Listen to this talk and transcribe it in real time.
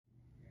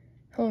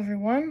Hello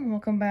everyone,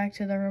 welcome back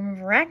to the Room of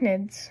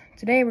Arachnids.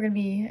 Today we're going to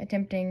be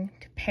attempting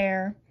to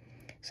pair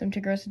some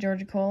Tuberosa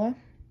georgicola.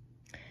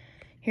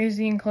 Here's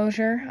the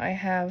enclosure. I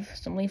have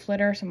some leaf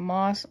litter, some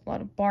moss, a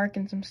lot of bark,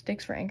 and some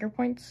sticks for anchor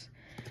points.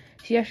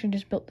 She actually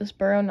just built this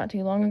burrow not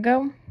too long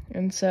ago,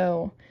 and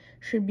so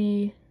should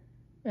be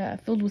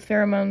filled with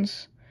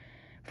pheromones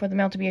for the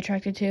male to be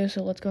attracted to,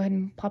 so let's go ahead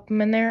and pop him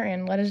in there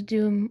and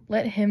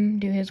let him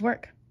do his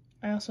work.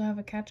 I also have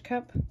a catch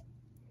cup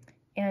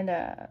and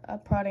a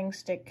prodding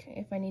stick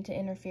if I need to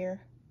interfere.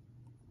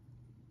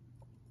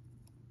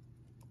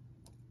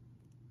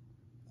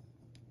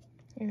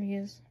 Here he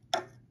is.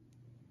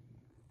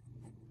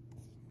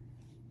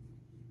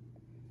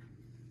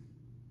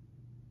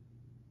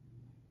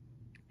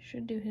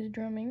 Should do his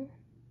drumming.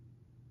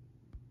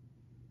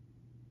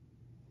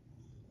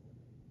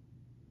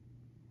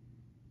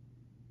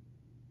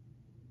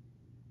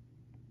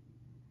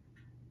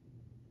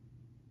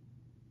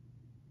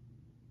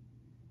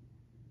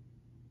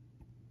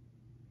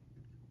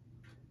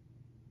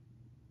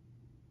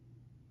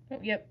 Oh,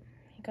 yep,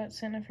 he got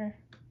scent of her.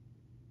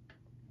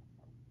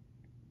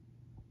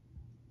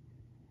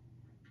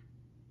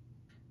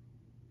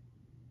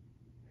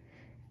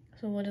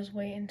 So we'll just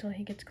wait until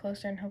he gets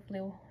closer and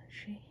hopefully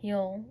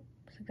he'll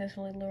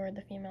successfully lure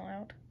the female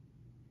out.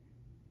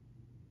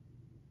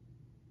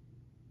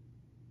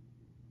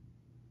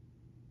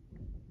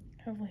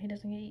 Hopefully he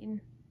doesn't get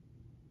eaten.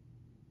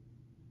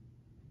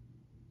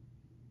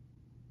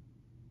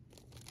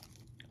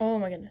 Oh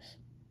my goodness.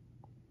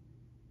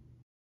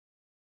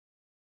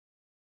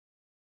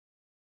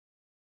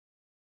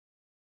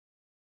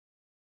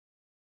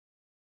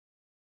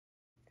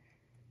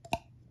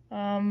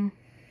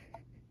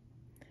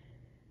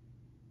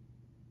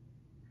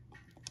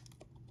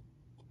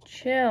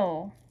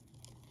 Chill.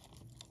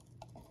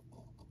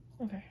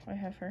 Okay, I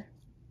have her.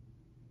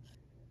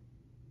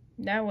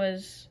 That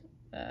was,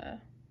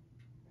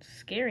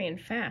 scary and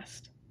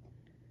fast.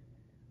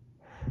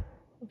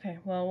 Okay,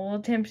 well, we'll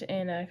attempt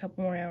in a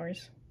couple more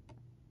hours.